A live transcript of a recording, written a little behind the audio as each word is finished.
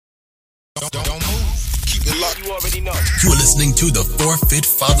you already know. You're listening to the Forfeit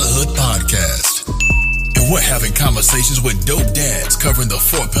Fatherhood Podcast. And we're having conversations with dope dads covering the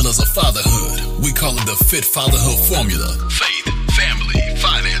 4 pillars of fatherhood. We call it the Fit Fatherhood Formula. Faith, family,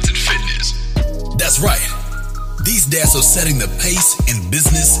 finance, and fitness. That's right. These dads are setting the pace in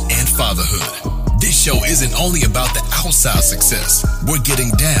business and fatherhood. This show isn't only about the outside success. We're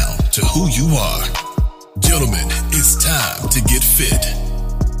getting down to who you are. Gentlemen, it's time to get fit.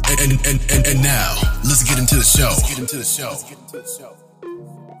 And now, let's get into the show.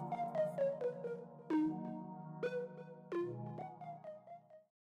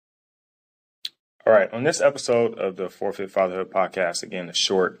 All right, on this episode of the Forfeit Fatherhood Podcast, again, a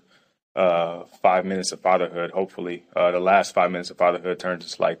short 5 minutes of fatherhood. Hopefully, the last 5 minutes of fatherhood turns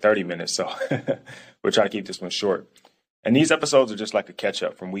into like 30 minutes, so we'll try to keep this one short. And these episodes are just like a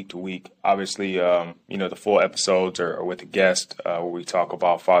catch-up from week to week. Obviously, the full episodes are with a guest where we talk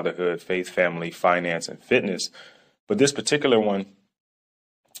about fatherhood, faith, family, finance, and fitness. But this particular one,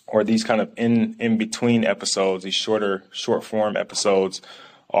 or these kind of in-between episodes, these short-form episodes,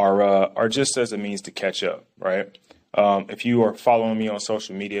 are just as a means to catch up, right? If you are following me on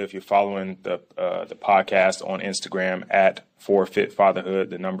social media, if you're following the podcast on Instagram at Forfeit Fatherhood,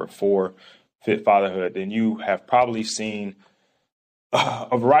 the number 4 Fit Fatherhood, then you have probably seen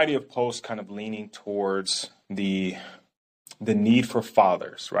a variety of posts kind of leaning towards the need for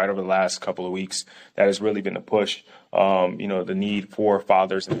fathers, right? Over the last couple of weeks, that has really been the push. The need for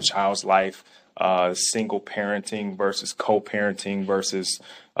fathers in a child's life, single parenting versus co-parenting versus,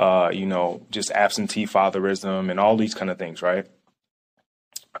 just absentee fatherism and all these kind of things, right?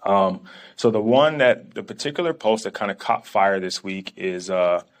 So the particular post that kind of caught fire this week is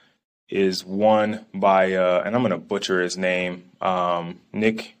one by, and I'm going to butcher his name,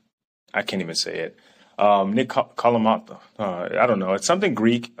 Nick, I can't even say it, Nick Kalamata. I don't know. It's something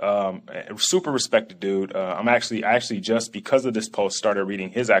Greek, super respected dude. I actually just because of this post started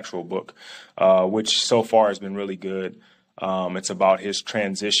reading his actual book, which so far has been really good. It's about his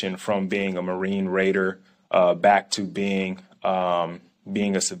transition from being a Marine Raider back to being a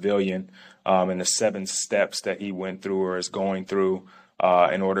civilian, and the 7 steps that he went through or is going through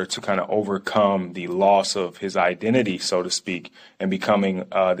in order to kind of overcome the loss of his identity, so to speak, and becoming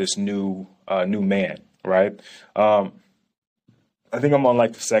this new man, right? I think I'm on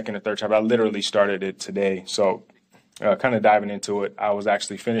like the 2nd or 3rd chapter. I literally started it today. So kind of diving into it, I was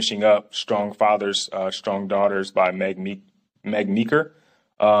actually finishing up Strong Fathers, Strong Daughters by Meg Meeker.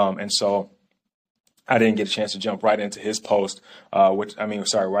 And so I didn't get a chance to jump right into his post,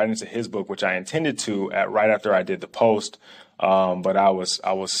 right into his book, which I intended to right after I did the post. But I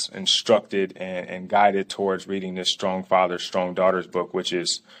was instructed and guided towards reading this Strong Fathers, Strong Daughters book, which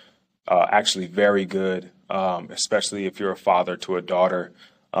is actually very good, especially if you're a father to a daughter.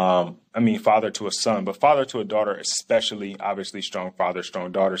 Father to a son, but father to a daughter, especially. Obviously, Strong Fathers,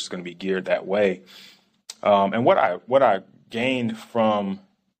 Strong Daughters is going to be geared that way. And what I gained from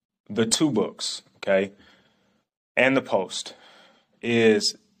the 2 books, okay, and the post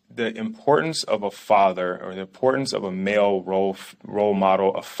is the importance of a father, or the importance of a male role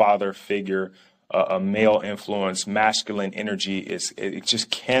model, a father figure, a male influence, masculine energy it just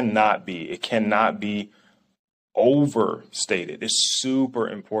cannot be overstated. It's super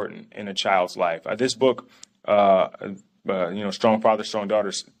important in a child's life. This book, Strong Fathers, Strong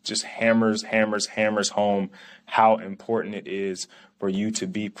Daughters, just hammers home how important it is for you to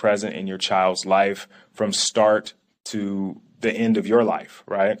be present in your child's life from start to the end of your life,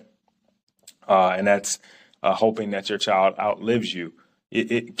 right? And that's hoping that your child outlives you.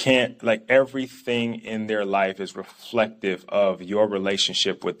 It can't, like, everything in their life is reflective of your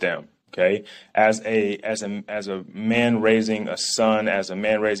relationship with them. Okay, as a man raising a son, as a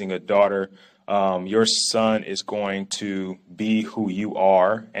man raising a daughter, your son is going to be who you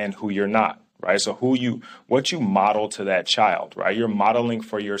are and who you're not. Right. So what you model to that child, right? You're modeling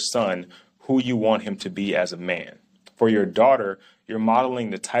for your son who you want him to be as a man. For your daughter, you're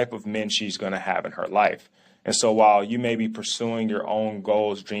modeling the type of men she's going to have in her life. And so while you may be pursuing your own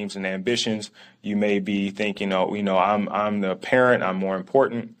goals, dreams, and ambitions, you may be thinking, I'm the parent, I'm more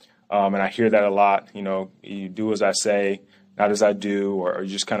important. And I hear that a lot. You do as I say, not as I do, or you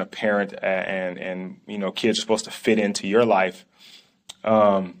just kind of parent and kids are supposed to fit into your life.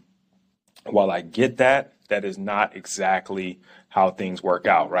 While I get that, that is not exactly how things work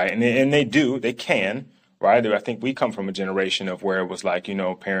out, right? And they can, right? I think we come from a generation of where it was like,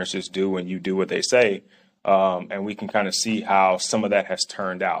 parents just do and you do what they say. And we can kind of see how some of that has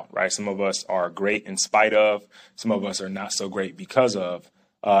turned out, right? Some of us are great in spite of, some of us are not so great because of,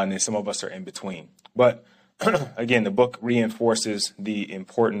 and then some of us are in between. But again, the book reinforces the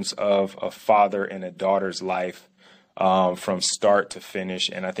importance of a father and a daughter's life from start to finish.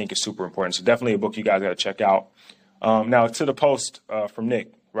 And I think it's super important. So definitely a book you guys got to check out. Now to the post from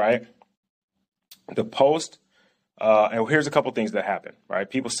Nick, right? The post, and here's a couple things that happen, right?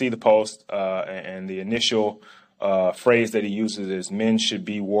 People see the post and the initial phrase that he uses is men should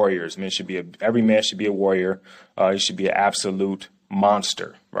be warriors. Every man should be a warrior. He should be an absolute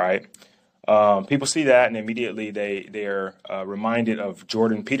monster, right? People see that and immediately they're reminded of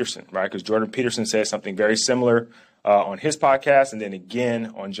Jordan Peterson, right? Because Jordan Peterson says something very similar on his podcast, and then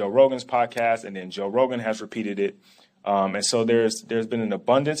again on Joe Rogan's podcast, and then Joe Rogan has repeated it. And so there's been an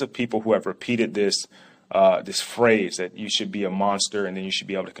abundance of people who have repeated this phrase that you should be a monster and then you should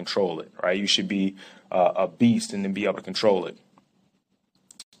be able to control it, right? You should be a beast and then be able to control it.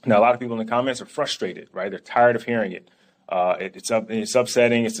 Now, a lot of people in the comments are frustrated, right? They're tired of hearing it. It's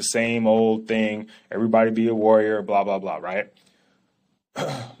upsetting. It's the same old thing. Everybody be a warrior, blah, blah, blah, right?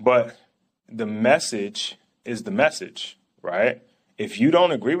 But the message is the message, right? If you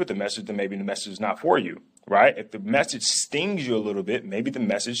don't agree with the message, then maybe the message is not for you, right? If the message stings you a little bit, maybe the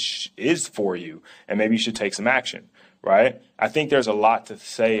message is for you and maybe you should take some action, right? I think there's a lot to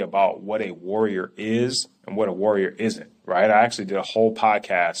say about what a warrior is and what a warrior isn't, right? I actually did a whole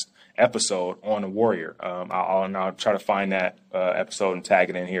podcast episode on a warrior. I'll try to find that episode and tag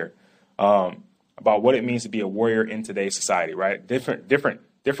it in here about what it means to be a warrior in today's society, right? Different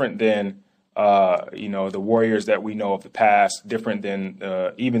than the warriors that we know of the past, different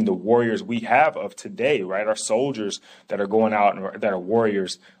than even the warriors we have of today, right? Our soldiers that are going out and that are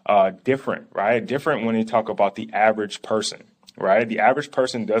warriors, different, right? Different when you talk about the average person, right? The average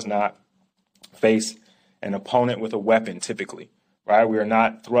person does not face an opponent with a weapon typically, right? We are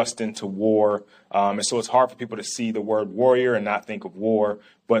not thrust into war. And so it's hard for people to see the word warrior and not think of war.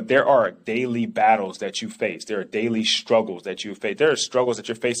 But there are daily battles that you face. There are daily struggles that you face. There are struggles that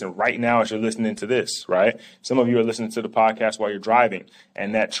you're facing right now as you're listening to this, right? Some of you are listening to the podcast while you're driving,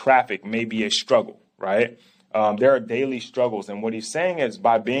 and that traffic may be a struggle, right? There are daily struggles. And what he's saying is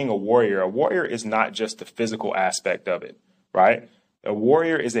by being a warrior is not just the physical aspect of it, right? A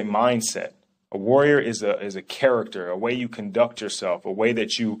warrior is a mindset. A warrior is a character, a way you conduct yourself, a way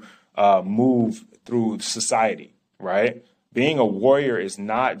that you move through society, right? Being a warrior is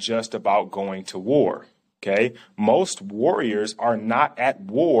not just about going to war, okay? Most warriors are not at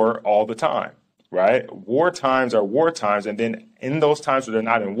war all the time, right? War times are war times, and then in those times where they're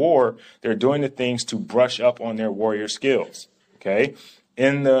not in war, they're doing the things to brush up on their warrior skills, okay?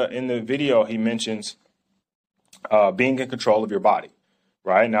 In the video, he mentions being in control of your body.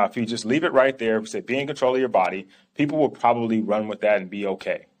 Right now, if you just leave it right there, if you say be in control of your body, people will probably run with that and be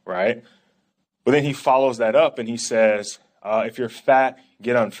okay, right? But then he follows that up and he says, if you're fat,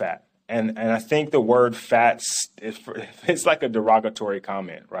 get unfat. And I think the word fat, it's like a derogatory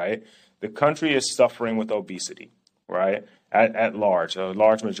comment, right? The country is suffering with obesity, right? At large, a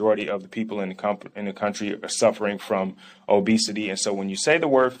large majority of the people in the country are suffering from obesity. And so when you say the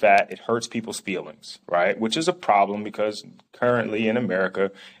word fat, it hurts people's feelings, right? Which is a problem because currently in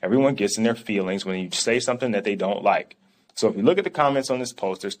America, everyone gets in their feelings when you say something that they don't like. So if you look at the comments on this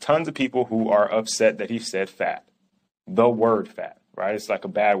post, there's tons of people who are upset that he said fat, the word fat, right? It's like a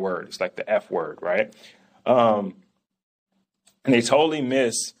bad word. It's like the F word, right? And they totally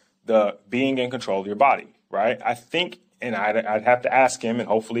miss the being in control of your body, right? I think, and I'd have to ask him, and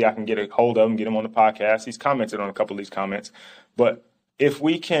hopefully I can get a hold of him, get him on the podcast. He's commented on a couple of these comments. But if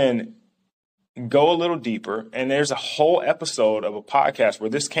we can go a little deeper, and there's a whole episode of a podcast where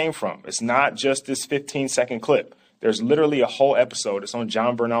this came from. It's not just this 15-second clip. There's literally a whole episode. It's on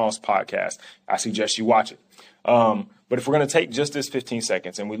John Bernal's podcast. I suggest you watch it. But if we're going to take just this 15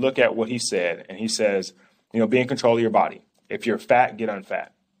 seconds and we look at what he said, and he says, be in control of your body. If you're fat, get unfat,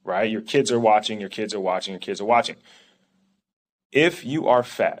 right? Your kids are watching, your kids are watching, your kids are watching. If you are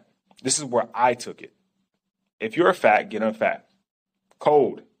fat, this is where I took it. If you're fat, get unfat.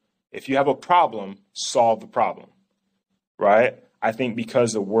 Cold. If you have a problem, solve the problem, right? I think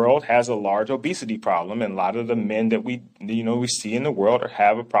because the world has a large obesity problem, and a lot of the men that we see in the world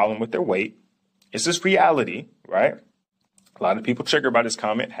have a problem with their weight. It's just reality, right? A lot of people triggered by this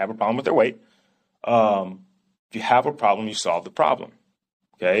comment have a problem with their weight. If you have a problem, you solve the problem,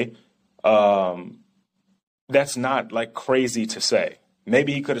 okay? That's not like crazy to say.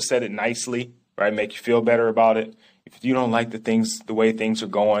 Maybe he could have said it nicely, right? Make you feel better about it. If you don't like the way things are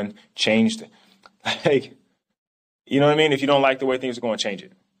going, change it. Like, you know what I mean? If you don't like the way things are going, change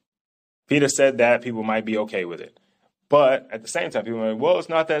it. Peter said that, people might be okay with it. But at the same time, people are like, well, it's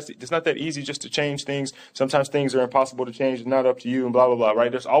not that easy just to change things. Sometimes things are impossible to change. It's not up to you and blah, blah, blah, right?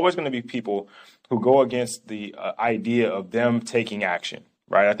 There's always going to be people who go against the idea of them taking action,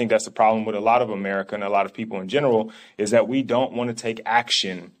 right? I think that's the problem with a lot of America and a lot of people in general, is that we don't want to take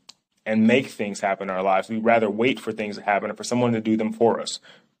action and make things happen in our lives. We'd rather wait for things to happen and for someone to do them for us.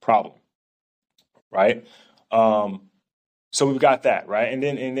 Problem, right? So we've got that, right? And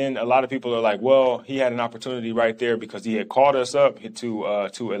then a lot of people are like, well, he had an opportunity right there because he had called us up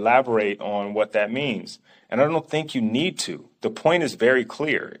to elaborate on what that means. And I don't think you need to. The point is very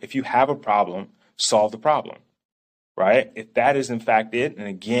clear. If you have a problem, solve the problem, right? If that is in fact it, and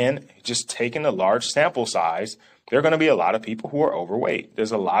again, just taking a large sample size, there are going to be a lot of people who are overweight.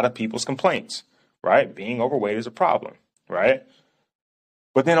 There's a lot of people's complaints, right? Being overweight is a problem, right?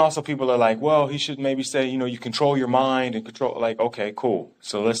 But then also people are like, well, he should maybe say, you control your mind and control, like, okay, cool.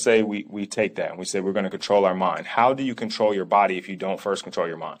 So let's say we take that and we say we're going to control our mind. How do you control your body if you don't first control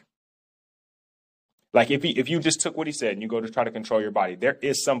your mind? Like if you just took what he said and you go to try to control your body, there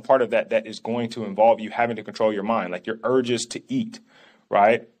is some part of that is going to involve you having to control your mind, like your urges to eat,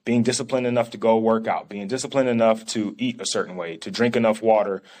 right? Being disciplined enough to go work out, being disciplined enough to eat a certain way, to drink enough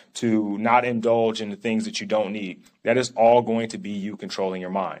water, to not indulge in the things that you don't need. That is all going to be you controlling your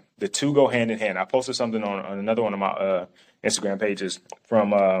mind. The two go hand in hand. I posted something on another one of my Instagram pages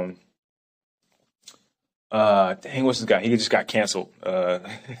from, what's this guy? He just got canceled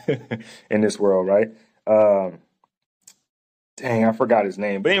in this world, right? I forgot his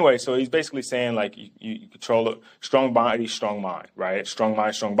name. But anyway, so he's basically saying like you control a strong body, strong mind, right? Strong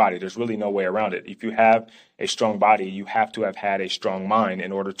mind, strong body. There's really no way around it. If you have a strong body, you have to have had a strong mind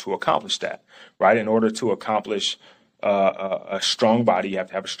in order to accomplish that, right? In order to accomplish a strong body, you have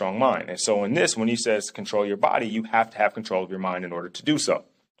to have a strong mind. And so in this, when he says control your body, you have to have control of your mind in order to do so,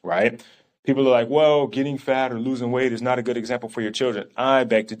 right? People are like, well, getting fat or losing weight is not a good example for your children. I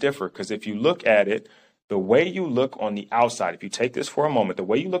beg to differ, because if you look at it, the way you look on the outside, if you take this for a moment, the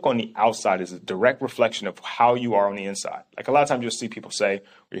way you look on the outside is a direct reflection of how you are on the inside. Like a lot of times you'll see people say,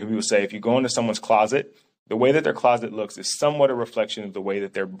 or people say, if you go into someone's closet, the way that their closet looks is somewhat a reflection of the way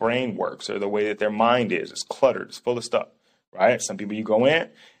that their brain works or the way that their mind is. It's cluttered. It's full of stuff, right? Some people, you go in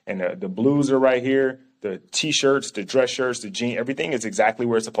and the blues are right here, the T-shirts, the dress shirts, the jeans, everything is exactly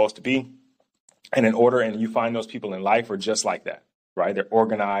where it's supposed to be and in order. And you find those people in life are just like that. Right? They're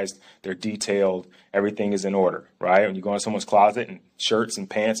organized, they're detailed, everything is in order, right? When you go in someone's closet and shirts and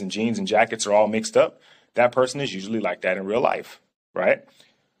pants and jeans and jackets are all mixed up, that person is usually like that in real life, right?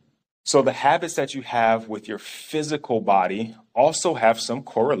 So the habits that you have with your physical body also have some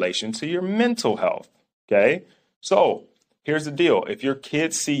correlation to your mental health, okay? So here's the deal. If your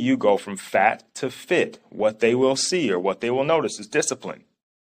kids see you go from fat to fit, what they will see or what they will notice is discipline,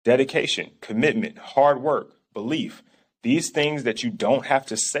 dedication, commitment, hard work, belief. These things that you don't have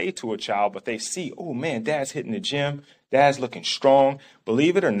to say to a child, but they see, oh man, dad's hitting the gym, dad's looking strong.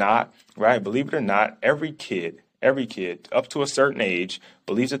 Believe it or not, right? Believe it or not, every kid up to a certain age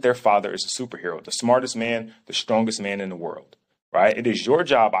believes that their father is a superhero, the smartest man, the strongest man in the world, right? It is your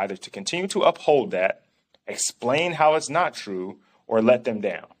job either to continue to uphold that, explain how it's not true, or let them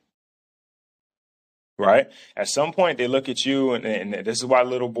down. Right? At some point, they look at you, and this is why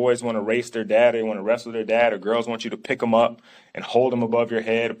little boys want to race their dad, or they want to wrestle their dad, or girls want you to pick them up and hold them above your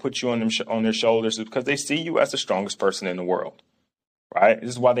head, or put you on their shoulders, because they see you as the strongest person in the world. Right? This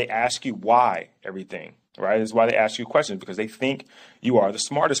is why they ask you why everything. Right? This is why they ask you questions, because they think you are the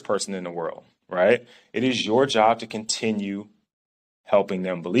smartest person in the world. Right? It is your job to continue helping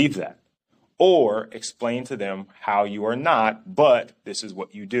them believe that, or explain to them how you are not, but this is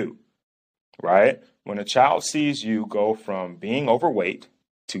what you do. Right? When a child sees you go from being overweight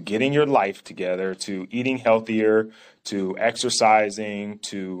to getting your life together, to eating healthier, to exercising,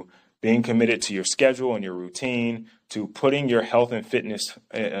 to being committed to your schedule and your routine, to putting your health and fitness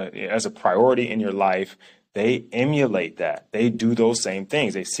as a priority in your life, they emulate that. They do those same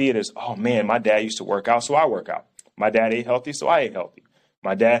things. They see it as, oh man, my dad used to work out, so I work out. My dad ate healthy, so I ate healthy.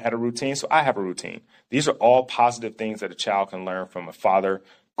 My dad had a routine, so I have a routine. These are all positive things that a child can learn from a father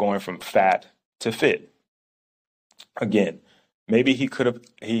going from fat to fit. Again, maybe he could have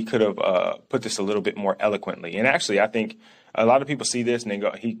put this a little bit more eloquently. And actually, I think a lot of people see this and they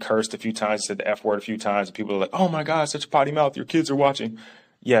go, he cursed a few times, said the F word a few times, and people are like, oh my God, such a potty mouth, your kids are watching.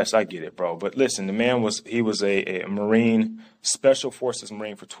 Yes, I get it, bro. But listen, the man was a Marine, Special Forces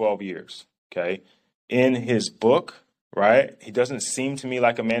Marine for 12 years. Okay. In his book, right, he doesn't seem to me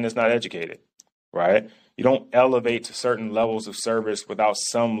like a man that's not educated. Right. You don't elevate to certain levels of service without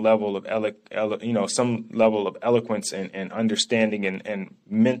some level of some level of eloquence and understanding and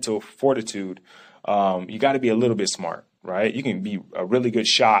mental fortitude. You got to be a little bit smart, right? You can be a really good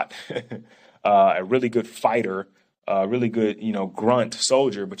shot, a really good fighter, a really good, grunt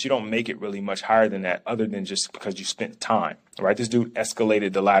soldier, but you don't make it really much higher than that other than just because you spent time, right? This dude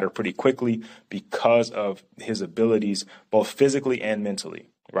escalated the ladder pretty quickly because of his abilities, both physically and mentally,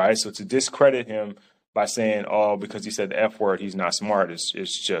 right? So to discredit him by saying, oh, because he said the F word, he's not smart,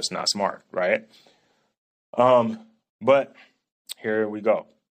 it's just not smart, right? But here we go.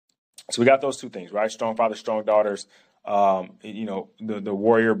 So we got those two things, right? Strong Fathers, Strong Daughters, the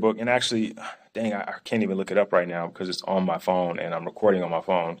Warrior book. And actually, dang, I can't even look it up right now because it's on my phone and I'm recording on my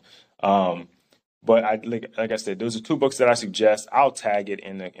phone. But like I said, those are two books that I suggest. I'll tag it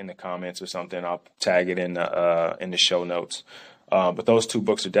in the comments or something. I'll tag it in the show notes. But those two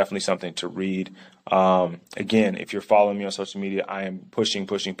books are definitely something to read. Again, if you're following me on social media, I am pushing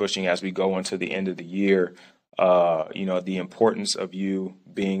as we go into the end of the year. The importance of you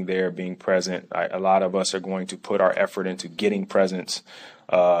being there, being present. A lot of us are going to put our effort into getting presents,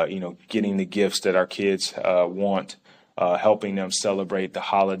 getting the gifts that our kids want, helping them celebrate the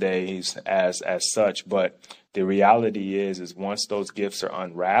holidays as such. But the reality is once those gifts are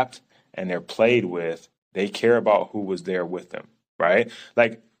unwrapped and they're played with, they care about who was there with them, right?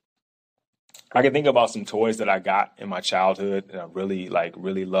 Like, I can think about some toys that I got in my childhood and I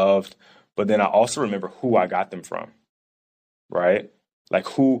really loved. But then I also remember who I got them from, right? I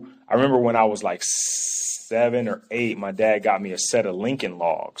remember when I was like 7 or 8, my dad got me a set of Lincoln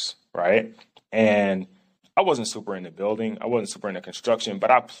Logs, right? And I wasn't super into building. I wasn't super into construction,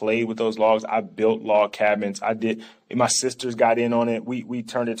 but I played with those logs. I built log cabins. My sisters got in on it. We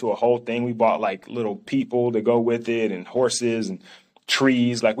turned it to a whole thing. We bought like little people to go with it and horses and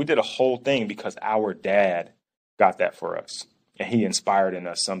trees. Like we did a whole thing because our dad got that for us. And he inspired in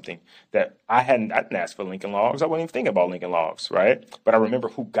us something that I didn't ask for Lincoln Logs. I wasn't even thinking about Lincoln Logs, right? But I remember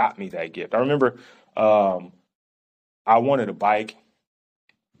who got me that gift. I remember I wanted a bike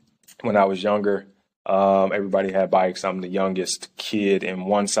when I was younger. Everybody had bikes. I'm the youngest kid in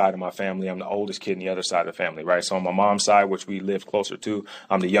one side of my family. I'm the oldest kid in the other side of the family, right? So on my mom's side, which we lived closer to,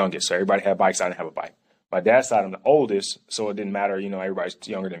 I'm the youngest. So everybody had bikes. I didn't have a bike. My dad's side, I'm the oldest. So it didn't matter. Everybody's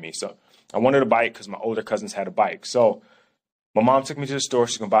younger than me. So I wanted a bike because my older cousins had a bike. So my mom took me to the store.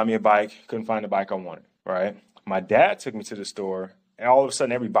 She's going to buy me a bike. Couldn't find the bike I wanted, right? My dad took me to the store, and all of a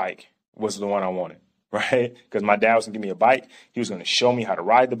sudden, every bike was the one I wanted, right? Because my dad was going to give me a bike. He was going to show me how to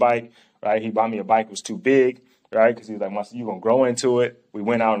ride the bike, right? He bought me a bike. It was too big, right? Because he was like, you're going to grow into it. We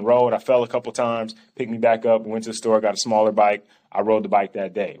went out and rode. I fell a couple times, picked me back up, went to the store, got a smaller bike. I rode the bike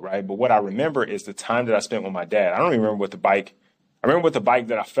that day, right? But what I remember is the time that I spent with my dad. I don't even remember what the bike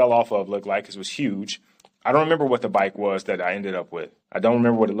that I fell off of looked like because it was huge. I don't remember what the bike was that I ended up with. I don't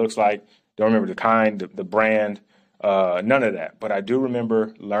remember what it looks like. Don't remember the kind, the brand, none of that. But I do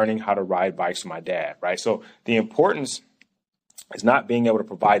remember learning how to ride bikes with my dad, right? So the importance is not being able to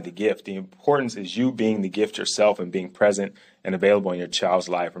provide the gift. The importance is you being the gift yourself and being present and available in your child's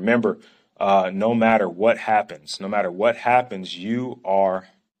life. Remember, no matter what happens, you are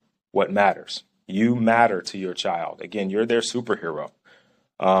what matters. You matter to your child. Again, you're their superhero.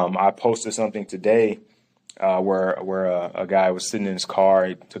 I posted something today where a guy was sitting in his car.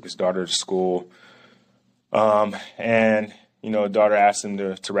 He took his daughter to school. And daughter asked him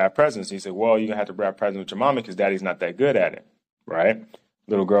to wrap presents. He said, well, you're going to have to wrap presents with your mommy because daddy's not that good at it, right?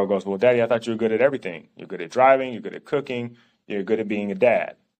 Little girl goes, well, daddy, I thought you were good at everything. You're good at driving. You're good at cooking. You're good at being a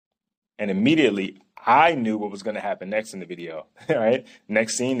dad. And immediately I knew what was going to happen next in the video, right?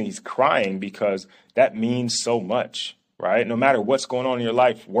 Next scene, he's crying because that means so much, right? No matter what's going on in your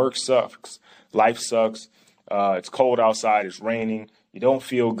life, work sucks. Life sucks. It's cold outside. It's raining. You don't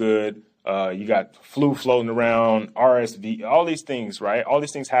feel good. You got flu floating around, RSV, all these things, right? All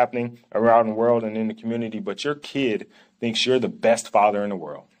these things happening around the world and in the community, but your kid thinks you're the best father in the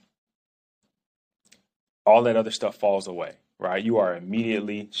world. All that other stuff falls away, right? You are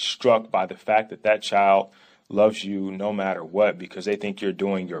immediately struck by the fact that that child loves you no matter what because they think you're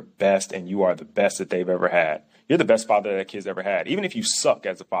doing your best and you are the best that they've ever had. You're the best father that kid's ever had. Even if you suck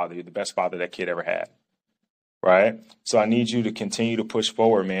as a father, you're the best father that kid ever had. Right? So I need you to continue to push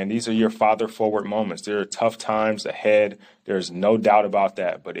forward, man. These are your father forward moments. There are tough times ahead. There's no doubt about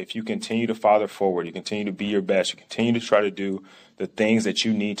that. But if you continue to father forward, you continue to be your best, you continue to try to do the things that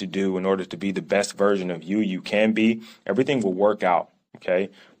you need to do in order to be the best version of you can be, everything will work out. Okay?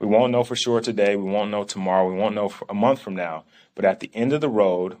 We won't know for sure today. We won't know tomorrow. We won't know for a month from now. But at the end of the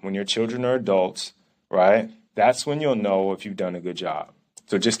road, when your children are adults, right, that's when you'll know if you've done a good job.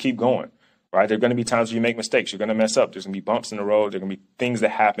 So just keep going. right? There are going to be times where you make mistakes. You're going to mess up. There's going to be bumps in the road. There are going to be things that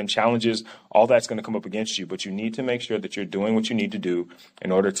happen, challenges. All that's going to come up against you. But you need to make sure that you're doing what you need to do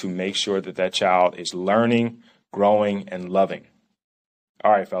in order to make sure that that child is learning, growing, and loving.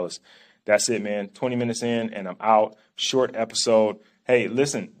 All right, fellas. That's it, man. 20 minutes in, and I'm out. Short episode. Hey,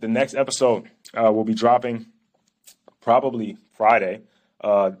 listen, the next episode will be dropping probably Friday.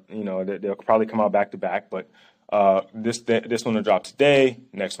 They'll probably come out back to back, but this one will drop today,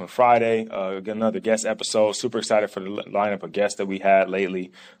 next one Friday. Again, another guest episode. Super excited for the lineup of guests that we had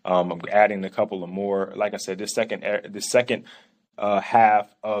lately. I'm adding a couple of more. Like I said, this second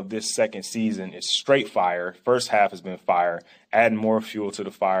half of this second season is straight fire. First half has been fire. Adding more fuel to the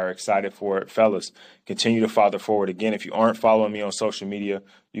fire. Excited for it, fellas. Continue to father forward. Again, if you aren't following me on social media,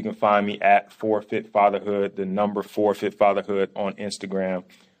 you can find me at 4FitFatherhood, the number 4FitFatherhood on Instagram.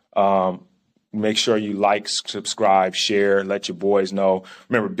 Make sure you like, subscribe, share, let your boys know.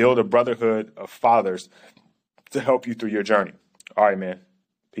 Remember, build a brotherhood of fathers to help you through your journey. All right, man.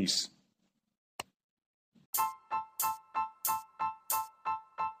 Peace.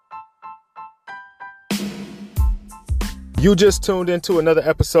 You just tuned into another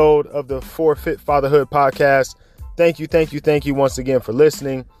episode of the 4Fit Fatherhood podcast. Thank you once again for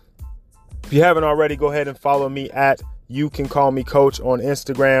listening. If you haven't already, go ahead and follow me at You Can Call Me Coach on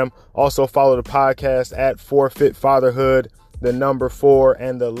Instagram. Also follow the podcast at 4Fit Fatherhood, the number 4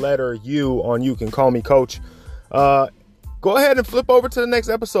 and the letter U on You Can Call Me Coach. Go ahead and flip over to the next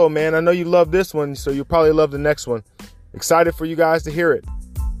episode, man. I know you love this one, so you'll probably love the next one. Excited for you guys to hear it.